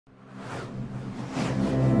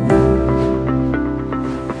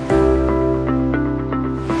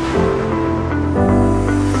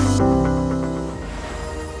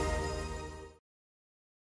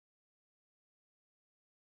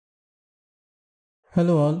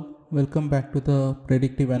Hello all, welcome back to the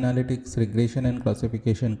Predictive Analytics Regression and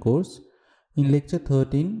Classification course. In lecture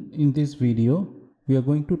 13, in this video, we are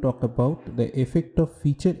going to talk about the effect of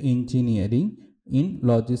feature engineering in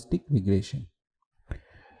logistic regression.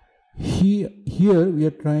 Here we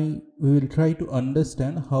will try to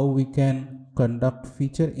understand how we can conduct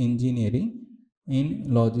feature engineering in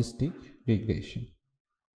logistic regression.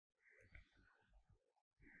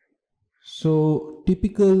 So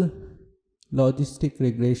typical logistic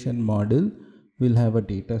regression model will have a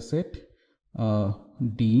data set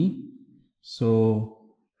D. So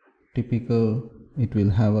typical, it will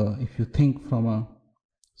have a, if you think from a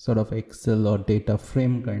sort of Excel or data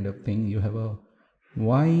frame kind of thing, you have a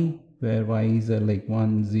Y where Y's are like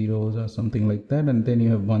 1 zeros or something like that, and then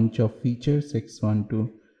you have bunch of features x1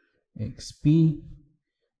 to xp.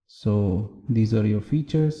 So these are your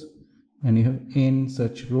features, and you have n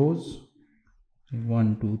such rows,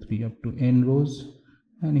 1 2 3 up to n rows,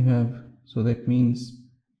 and you have, so that means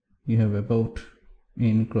you have about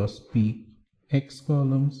n cross p x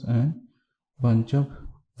columns and bunch of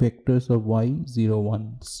vectors of y 0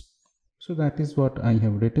 1s. So that is what I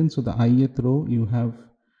have written. So the ith row you have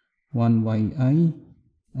 1 yi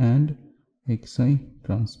and xi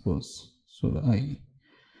transpose, so the I.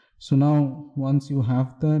 So now once you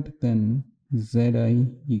have that, then zi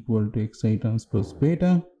equal to xi transpose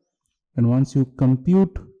beta, and once you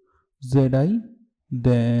compute zi,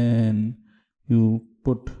 then you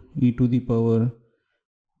put e to the power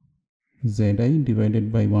zi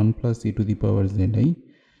divided by 1 plus e to the power zi.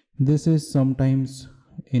 This is sometimes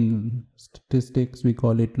in statistics we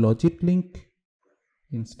call it logit link.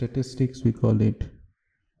 In statistics we call it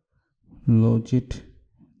logit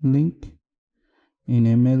link. In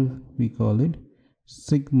ML we call it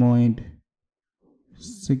sigmoid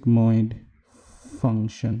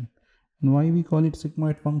function. And why we call it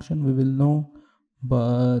sigmoid function we will know,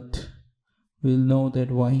 but we'll know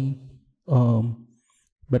that why.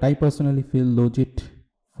 But I personally feel logit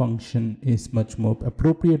function is much more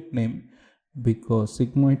appropriate name, because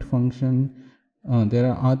sigmoid function, there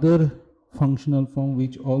are other functional form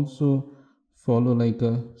which also follow like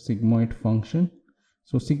a sigmoid function.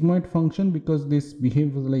 So sigmoid function, because this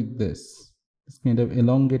behaves like this kind of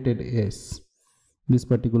elongated s, this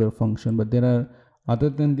particular function. But there are, other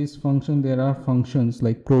than this function, there are functions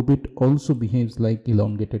like probit also behaves like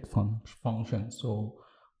elongated function. So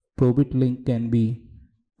probit link can be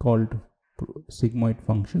called sigmoid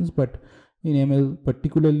functions, but in ML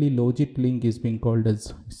particularly logit link is being called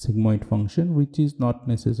as sigmoid function, which is not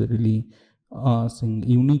necessarily a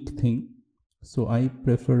unique thing. So I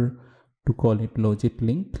prefer to call it logit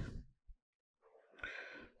link.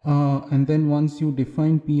 And then once you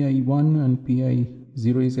define pi1 and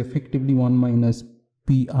pi0 is effectively 1 minus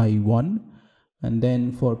pi1, and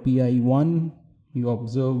then for pi1 you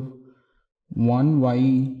observe 1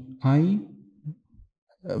 yi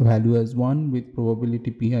value as 1 with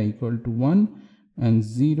probability pi equal to 1, and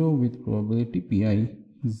 0 with probability pi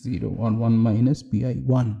 0, or 1 minus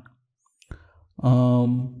pi1.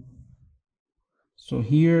 So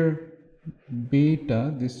here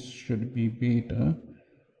beta, this should be beta,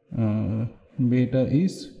 beta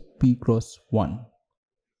is p cross 1.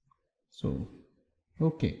 So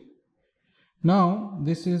okay, now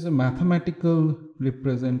this is a mathematical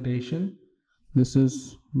representation. This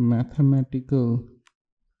is mathematical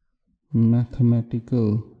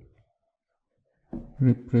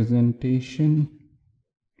representation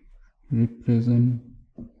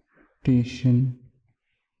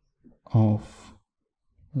of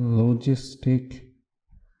logistic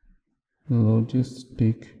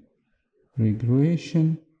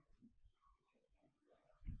regression.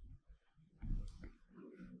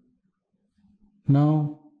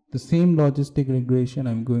 Now the same logistic regression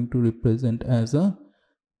I'm going to represent as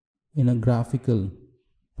in a graphical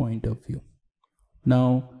point of view.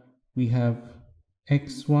 Now we have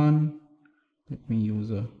x1, let me use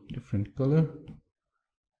a different color.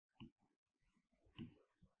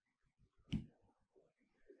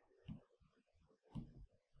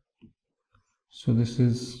 So this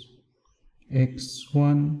is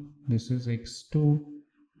x1, this is x2,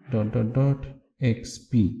 dot dot dot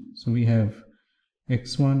xp. So we have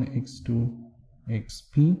x1, x2,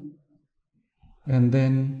 xp, and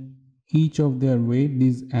then each of their weight,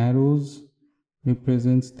 these arrows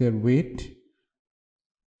represents their weight,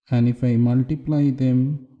 and if I multiply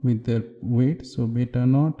them with their weight, so beta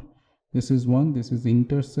naught, this is 1, this is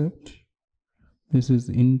intercept,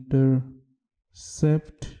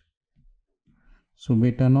 so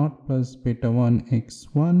beta naught plus beta 1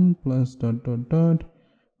 x1 plus dot dot dot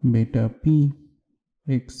beta p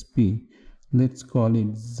xp, let's call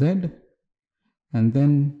it z, and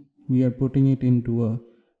then we are putting it into a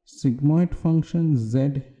sigmoid function.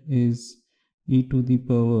 Z is e to the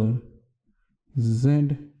power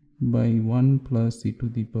z by 1 plus e to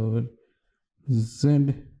the power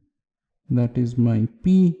z, that is my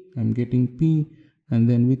p. I'm getting p, and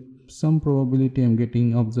then with some probability I'm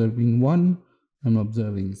getting observing 1, I'm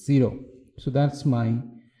observing 0. So that's my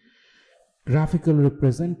graphical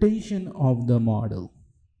representation of the model.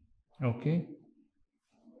 Okay.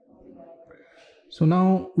 So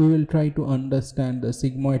now we will try to understand the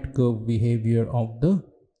sigmoid curve behavior of the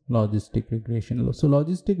logistic regression. So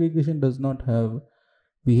logistic regression does not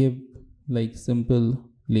behave like simple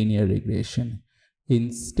linear regression.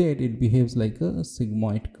 Instead, it behaves like a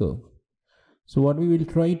sigmoid curve. So what we will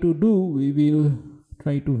try to do, we will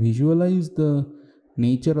try to visualize the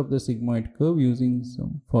nature of the sigmoid curve using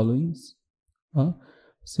some following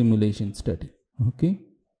simulation study. Okay.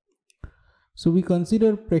 So we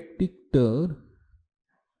consider predictor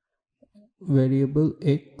variable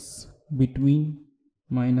x between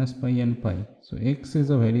minus pi and pi. So x is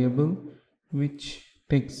a variable which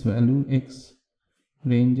takes value, x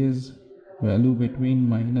ranges value between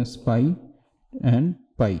minus pi and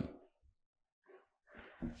pi.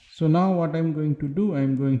 So now what I'm going to do,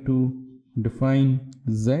 I'm going to define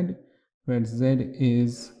z, where z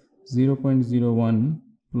is 0.01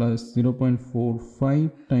 plus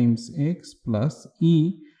 0.45 times x plus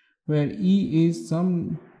e, where e is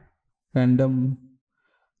some random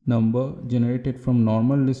number generated from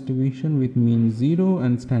normal distribution with mean 0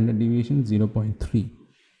 and standard deviation 0.3.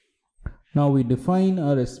 Now we define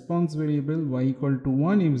a response variable y equal to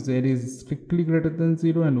 1 if z is strictly greater than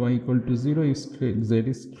 0 and y equal to 0 if z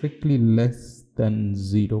is strictly less than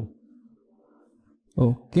 0.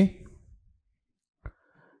 Okay.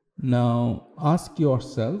 Now ask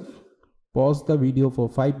yourself, pause the video for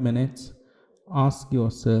 5 minutes, ask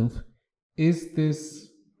yourself, is this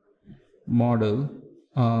model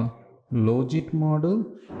a logit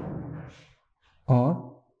model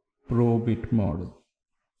or probit model?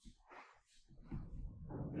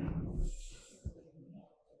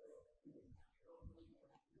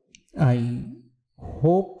 I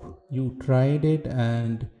hope you tried it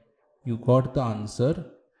and you got the answer.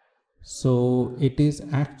 So it is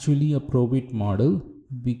actually a probit model,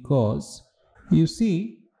 because you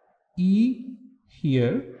see E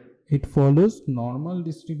here, it follows normal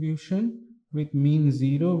distribution with mean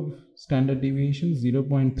 0, standard deviation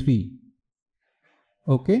 0.3.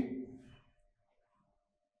 Okay.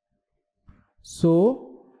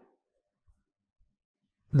 So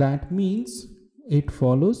that means it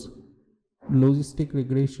follows logistic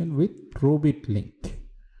regression with probit link.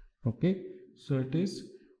 Okay. So it is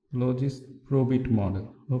probit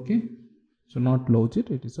model. Okay. So not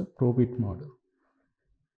logit, it is a probit model.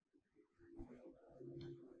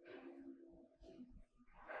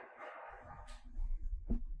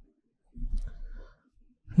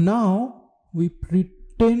 Now we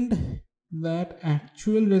pretend that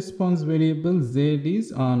actual response variable z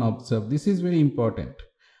is unobserved. This is very important.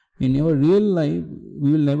 In our real life,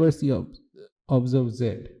 we will never see observe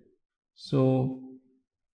z. So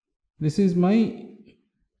this is my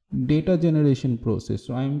data generation process.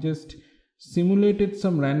 So I am just simulated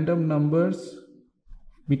some random numbers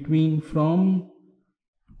from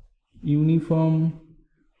uniform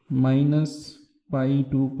minus pi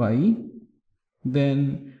to pi.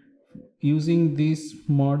 Then using this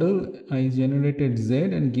model, I generated z,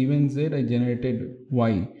 and given z, I generated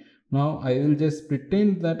y. Now I will just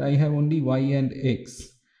pretend that I have only y and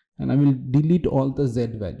x, and I will delete all the z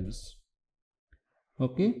values.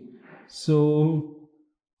 Okay. So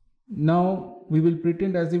now we will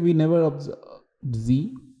pretend as if we never observed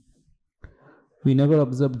z. We never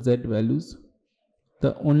observed z values.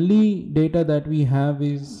 The only data that we have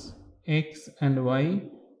is x and y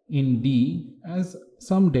in D as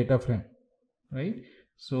some data frame, right?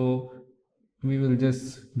 So we will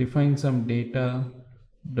just define some data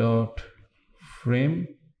dot frame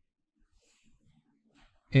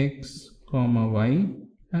x comma y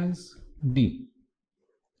as D.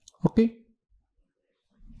 Okay.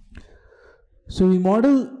 So we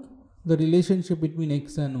model the relationship between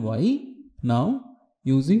x and y now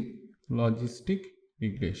using logistic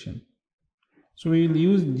regression. So we will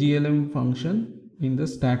use GLM function in the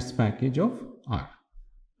stats package of R.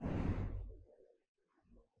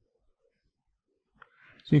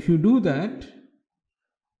 So if you do that,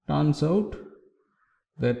 turns out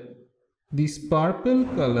that these purple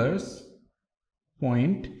colors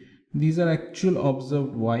point, these are actual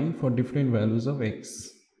observed y for different values of x.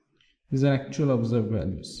 These are actual observed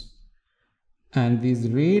values. And this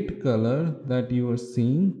red color that you are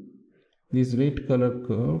seeing, this red color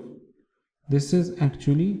curve, This is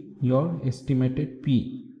actually your estimated P,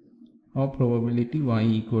 or probability y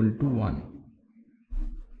equal to 1.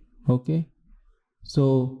 Okay,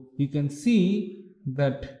 so you can see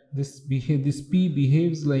that this P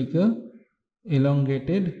behaves like a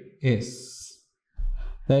elongated S.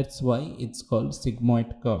 That's why it's called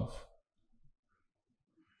sigmoid curve.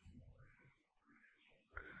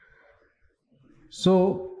 So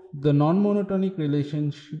the non-monotonic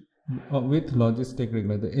relationship with logistic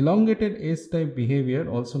regression, the elongated S-type behavior,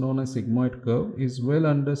 also known as sigmoid curve, is well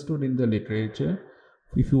understood in the literature.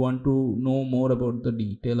 If you want to know more about the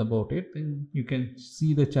detail about it, then you can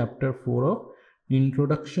see the chapter 4 of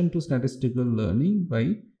Introduction to Statistical Learning by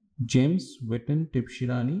James, Witten,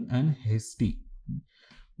 Tipshirani and Hasty.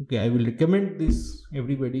 Okay, I will recommend this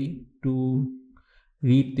everybody to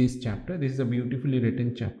read this chapter. This is a beautifully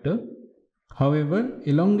written chapter. However,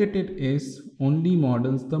 elongated S only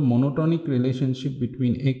models the monotonic relationship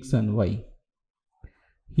between X and Y.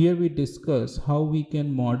 Here we discuss how we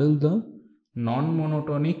can model the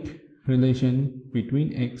non-monotonic relation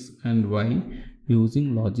between X and Y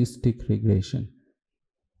using logistic regression.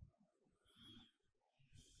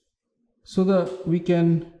 So we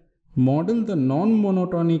can model the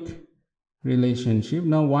non-monotonic relationship.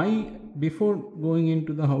 Now, why, before going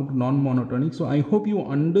into the how to non-monotonic, so I hope you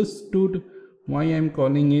understood why I am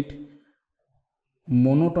calling it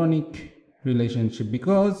monotonic relationship,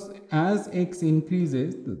 because as X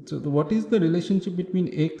increases, so what is the relationship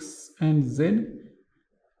between X and Z?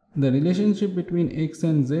 The relationship between X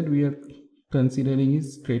and Z we are considering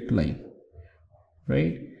is straight line,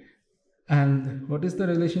 right? And what is the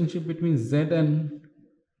relationship between Z and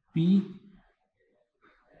P?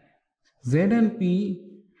 Z and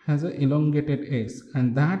P has an elongated S,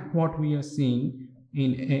 and that what we are seeing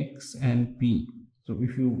in X and P. So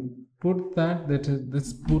if you put that, that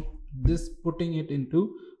is putting it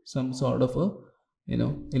into some sort of a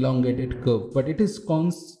elongated curve, but it is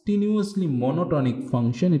continuously monotonic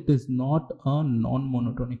function. It is not a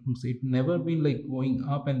non-monotonic function. It never been like going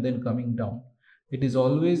up and then coming down. It is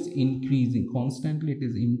always increasing, constantly it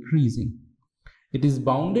is increasing. It is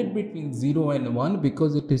bounded between 0 and 1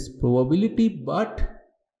 because it is probability, but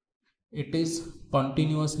it is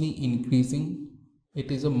continuously increasing. It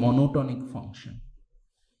is a monotonic function.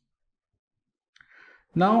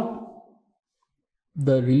 Now,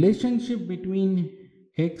 the relationship between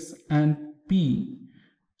X and P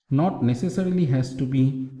not necessarily has to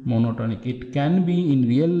be monotonic. It can be, in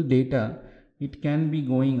real data, it can be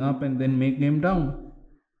going up and then make them down.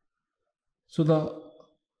 So the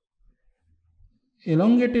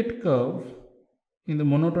elongated curve in the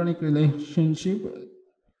monotonic relationship,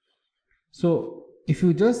 so if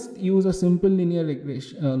you just use a simple linear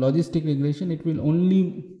regression, logistic regression, it will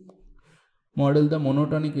only model the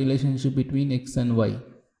monotonic relationship between X and Y.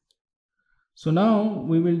 So now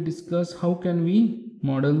we will discuss how can we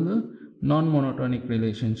model the non-monotonic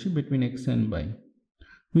relationship between X and Y.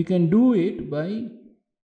 We can do it by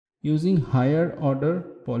using higher order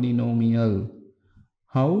polynomial.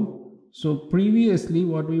 How? So previously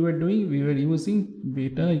what we were doing, we were using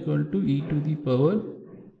beta equal to e to the power,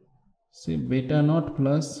 say beta naught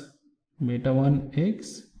plus beta 1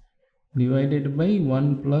 x divided by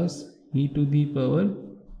 1 plus e to the power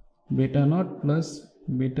beta naught plus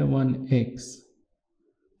beta 1 x.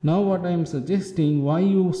 Now what I am suggesting, why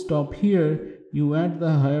you stop here, you add the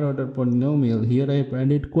higher order polynomial. Here I have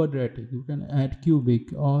added quadratic. You can add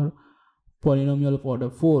cubic or polynomial of order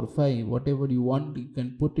 4, 5, whatever you want, you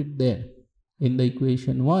can put it there. In the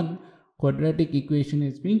equation 1, quadratic equation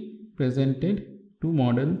is being presented to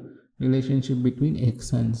model relationship between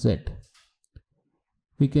X and Z.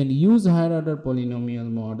 We can use higher order polynomial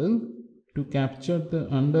model to capture the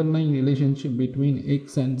underlying relationship between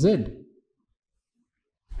X and Z.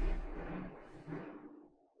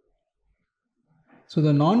 So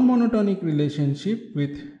the non-monotonic relationship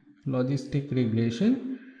with logistic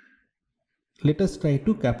regression, let us try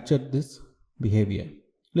to capture this behavior.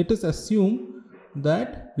 Let us assume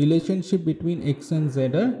that relationship between X and Z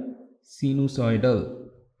are sinusoidal.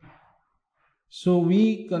 So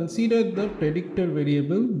we consider the predictor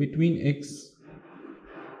variable between X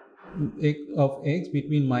of X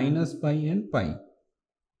between minus pi and pi.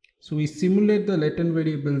 So we simulate the latent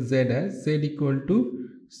variable Z as Z equal to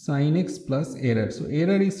sin X plus error. So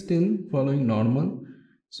error is still following normal.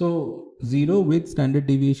 So 0 with standard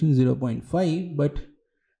deviation 0.5, but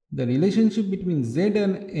the relationship between Z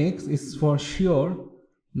and X is for sure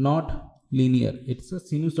not linear. It's a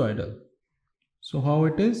sinusoidal. So how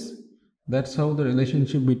it is? That's how the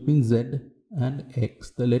relationship between Z and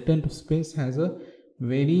X. The latent space has a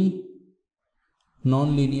very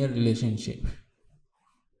non-linear relationship.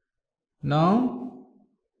 Now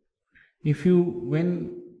if you,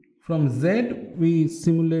 when from Z we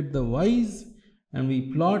simulate the Y's and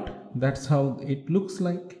we plot, that's how it looks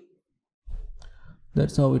like.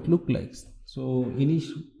 That's how it looked like. So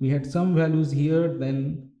we had some values here,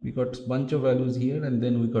 then we got a bunch of values here, and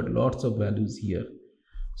then we got lots of values here.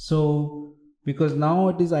 So because now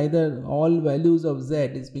it is either all values of Z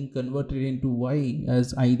is being converted into Y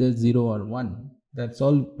as either 0 or 1. That's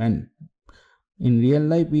all. And in real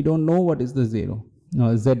life we don't know what is the Z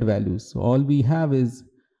values. So all we have is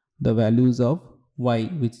the values of Y,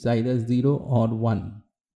 which is either 0 or 1.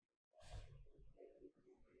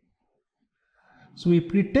 So we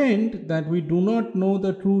pretend that we do not know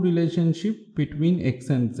the true relationship between X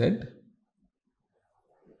and Z.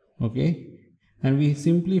 Okay. And we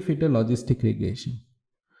simply fit a logistic regression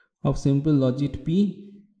of simple logit P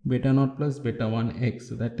beta naught plus beta 1 X.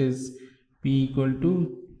 So that is P equal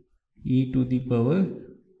to e to the power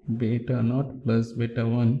beta naught plus beta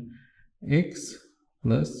 1 X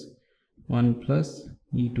plus 1 plus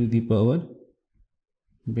e to the power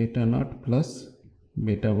beta naught plus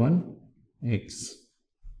beta 1 X.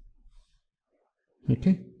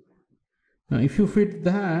 Okay. Now if you fit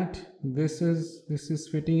that, this is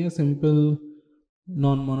fitting a simple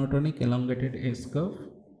non-monotonic elongated S curve.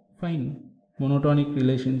 Fine. Monotonic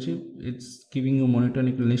relationship, it's giving you a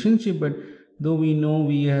monotonic relationship, but though we know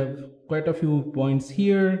we have quite a few points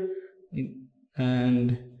here,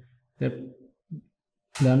 and the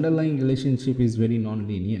underlying relationship is very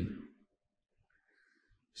non-linear.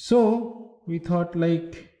 So we thought,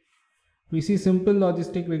 like, we see simple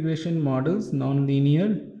logistic regression models,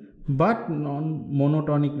 non-linear but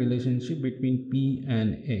non-monotonic relationship between P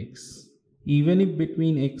and X. Even if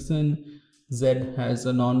between X and Z has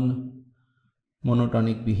a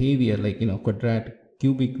non-monotonic behavior, like quadratic,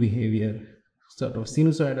 cubic behavior, sort of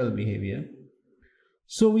sinusoidal behavior.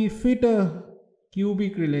 So we fit a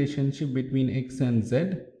cubic relationship between X and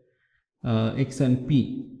Z, X and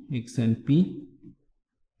P,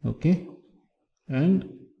 okay, and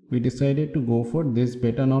we decided to go for this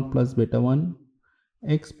beta naught plus beta 1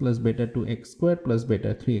 X plus beta 2 X squared plus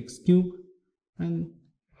beta 3 X cube, and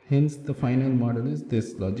hence the final model is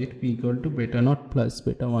this logit P equal to beta naught plus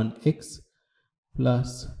beta 1 X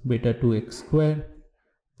plus beta 2 X squared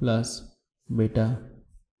plus beta.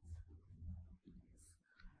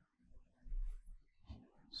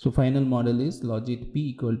 So final model is logit P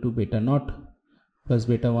equal to beta naught plus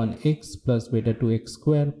beta 1 X plus beta 2 X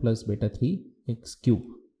squared plus beta 3 X cube.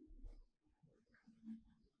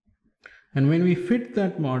 And when we fit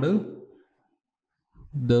that model,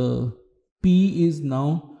 the P is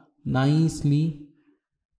now nicely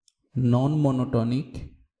non-monotonic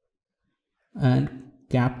and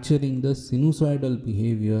capturing the sinusoidal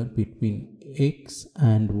behavior between X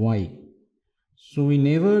and Y. So we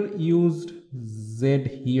never used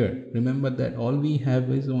Z here. Remember that all we have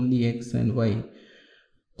is only X and Y.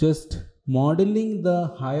 Just modeling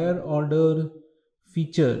the higher order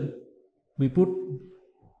feature, we put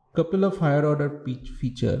couple of higher order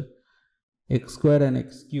feature X square and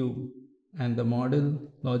X cube, and the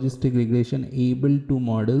model logistic regression able to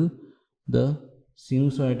model the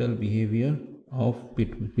sinusoidal behavior of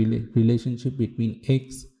relationship between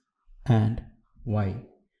X and Y.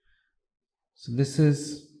 So this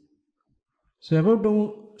is about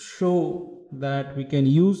to show that we can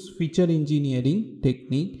use feature engineering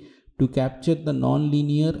technique to capture the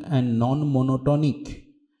non-linear and non-monotonic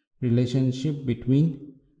relationship between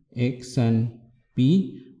X and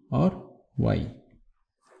P or Y.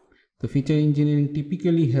 The feature engineering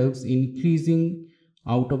typically helps increasing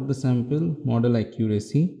out of the sample model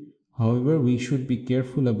accuracy. However, we should be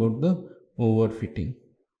careful about the overfitting,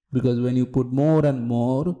 because when you put more and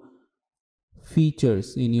more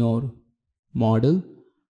features in your model,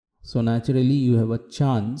 so naturally you have a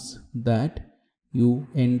chance that you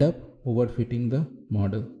end up overfitting the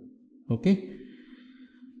model. Okay.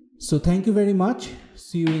 So thank you very much.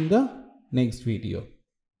 See you in the next video.